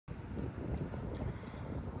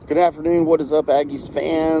Good afternoon. What is up, Aggies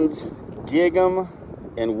fans? Gig 'em,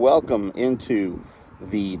 and welcome into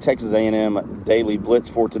the Texas A&M Daily Blitz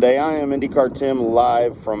for today. I am IndyCar Tim,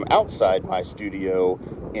 live from outside my studio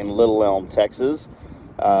in Little Elm, Texas.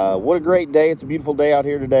 What a great day. It's a beautiful day out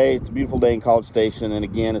here today. It's a beautiful day in College Station, and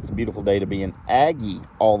again, it's a beautiful day to be an Aggie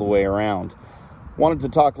all the way around. Wanted to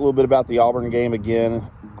talk a little bit about the Auburn game again.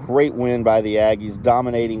 Great win by the Aggies,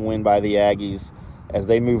 dominating win by the Aggies, as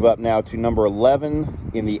they move up now to number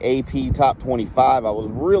 11 in the AP Top 25. I was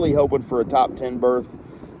really hoping for a top 10 berth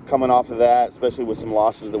coming off of that, especially with some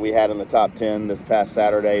losses that we had in the top 10 this past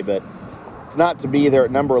Saturday, but it's not to be. There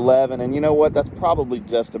at number 11, and you know what? That's probably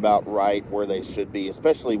just about right where they should be,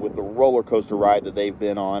 especially with the roller coaster ride that they've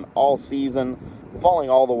been on all season, falling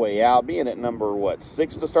all the way out, being at number,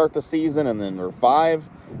 6 to start the season, and then or 5,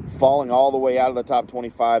 falling all the way out of the top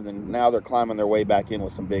 25, and now they're climbing their way back in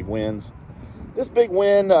with some big wins. This big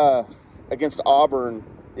win against Auburn,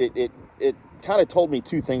 it kind of told me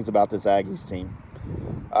two things about this Aggies team.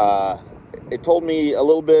 It told me a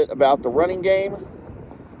little bit about the running game,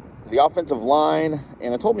 the offensive line,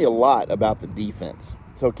 and it told me a lot about the defense.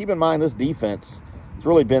 So keep in mind, this defense, it's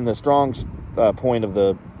really been the strong point of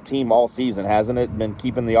the team all season, hasn't it? Been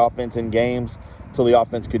keeping the offense in games until the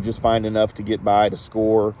offense could just find enough to get by to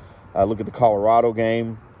score. Look at the Colorado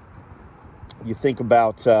game. You think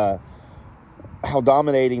about how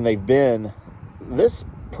dominating they've been. This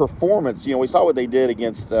performance, we saw what they did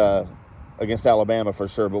against Alabama for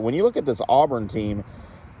sure, but when you look at this Auburn team's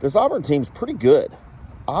pretty good.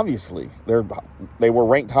 Obviously, they were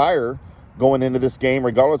ranked higher going into this game,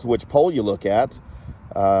 regardless of which poll you look at.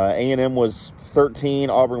 A&M was 13,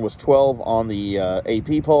 Auburn was 12 on the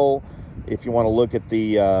AP poll. If you want to look at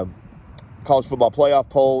the college football playoff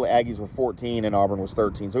poll, Aggies were 14 and Auburn was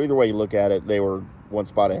 13. So either way you look at it, they were one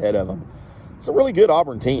spot ahead of them. It's a really good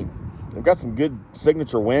Auburn team. They've got some good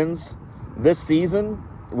signature wins this season.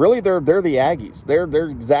 Really, they're the Aggies. They're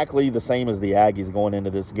exactly the same as the Aggies going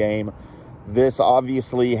into this game. This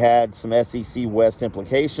obviously had some SEC West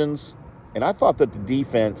implications, and I thought that the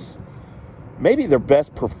defense, maybe their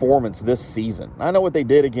best performance this season. I know what they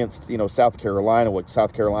did against, South Carolina.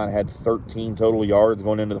 South Carolina had 13 total yards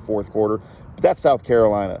going into the fourth quarter, but that's South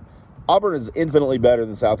Carolina. Auburn is infinitely better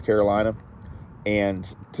than South Carolina.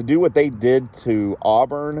 And to do what they did to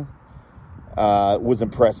Auburn was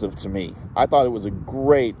impressive to me. I thought it was a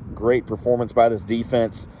great performance by this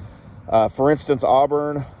defense. For instance,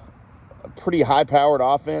 Auburn, a pretty high-powered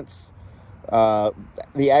offense. The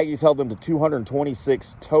Aggies held them to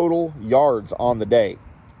 226 total yards on the day.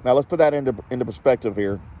 Now, let's put that into perspective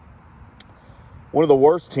here. One of the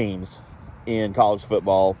worst teams in college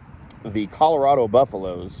football, the Colorado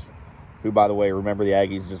Buffaloes, who, by the way, remember the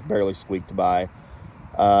Aggies just barely squeaked by,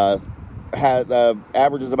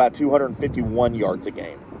 averages about 251 yards a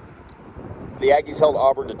game. The Aggies held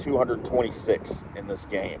Auburn to 226 in this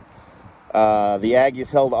game. The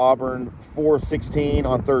Aggies held Auburn 4 of 16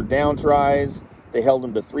 on third down tries. They held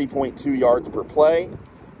them to 3.2 yards per play,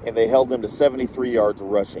 and they held them to 73 yards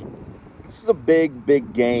rushing. This is a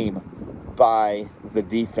big game by the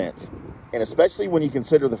defense. And especially when you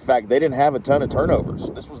consider the fact they didn't have a ton of turnovers.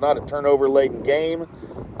 This was not a turnover-laden game.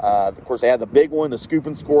 Of course, they had the big one, the scoop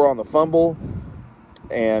and score on the fumble.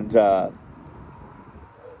 And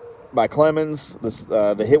by Clemens,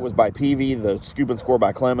 the hit was by Peavy, the scoop and score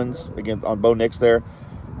by Clemens against on Bo Nix there.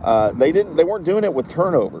 They weren't doing it with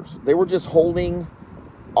turnovers. They were just holding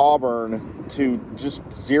Auburn to just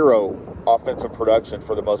zero offensive production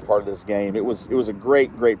for the most part of this game. It was a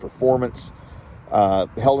great performance.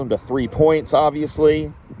 Held them to 3 points,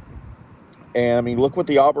 obviously. And, look what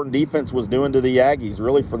the Auburn defense was doing to the Aggies,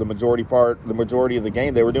 really, for the majority of the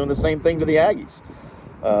game. They were doing the same thing to the Aggies,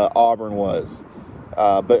 Auburn was.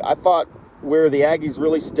 But I thought where the Aggies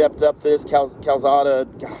really stepped up this, Calzada,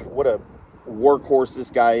 God, what a workhorse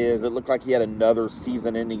this guy is. It looked like he had another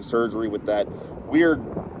season-ending surgery with that weird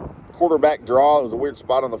quarterback draw. It was a weird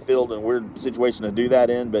spot on the field and a weird situation to do that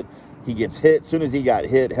in, but he gets hit. As soon as he got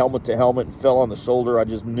hit, helmet to helmet, and fell on the shoulder, I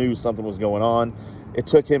just knew something was going on. It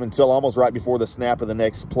took him until almost right before the snap of the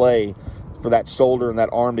next play for that shoulder and that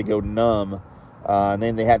arm to go numb. And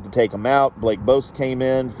then they had to take him out. Blake Bose came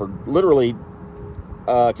in for literally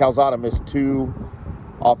Calzada missed 2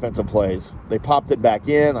 offensive plays. They popped it back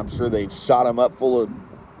in. I'm sure they shot him up full of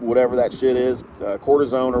whatever that shit is,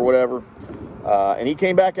 cortisone or whatever. And he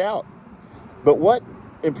came back out. But what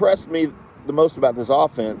impressed me the most about this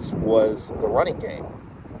offense was the running game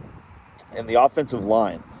and the offensive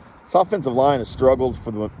line. This offensive line has struggled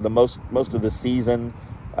for the most of the season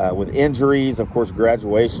with injuries, of course,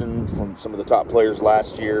 graduation from some of the top players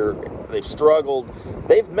last year. They've struggled.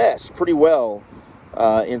 They've meshed pretty well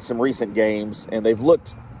in some recent games, and they've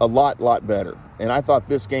looked a lot better. And I thought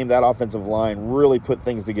this game, that offensive line really put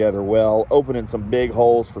things together well, opening some big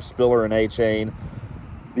holes for Spiller and A-Chain.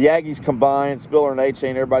 The Aggies combined, Spiller and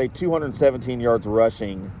A-Chain, everybody 217 yards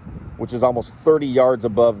rushing, which is almost 30 yards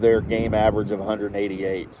above their game average of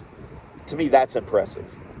 188. To me, that's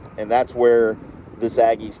impressive. And that's where this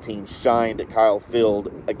Aggies team shined at Kyle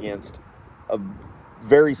Field against a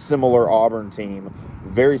very similar Auburn team,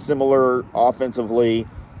 very similar offensively,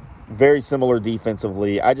 very similar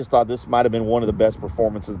defensively. I just thought this might have been one of the best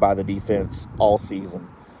performances by the defense all season.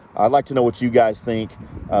 I'd like to know what you guys think.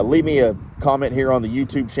 Leave me a comment here on the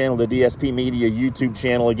YouTube channel, the DSP Media YouTube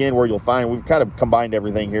channel, again, where you'll find we've kind of combined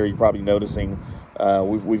everything here. You're probably noticing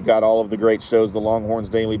we've got all of the great shows, the Longhorns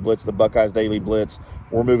Daily Blitz, the Buckeyes Daily Blitz.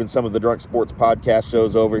 We're moving some of the Drunk Sports podcast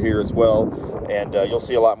shows over here as well, and you'll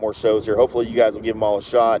see a lot more shows here. Hopefully you guys will give them all a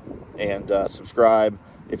shot and subscribe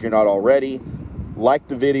if you're not already. Like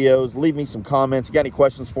the videos, leave me some comments. You got any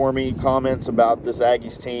questions for me, comments about this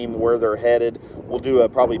Aggies team, where they're headed? We'll do a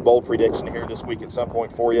probably bold prediction here this week at some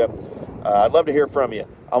point for you. I'd love to hear from you.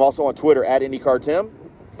 I'm also on Twitter at IndyCarTim.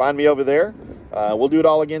 Find me over there. We'll do it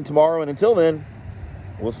all again tomorrow, and until then,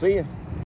 we'll see you.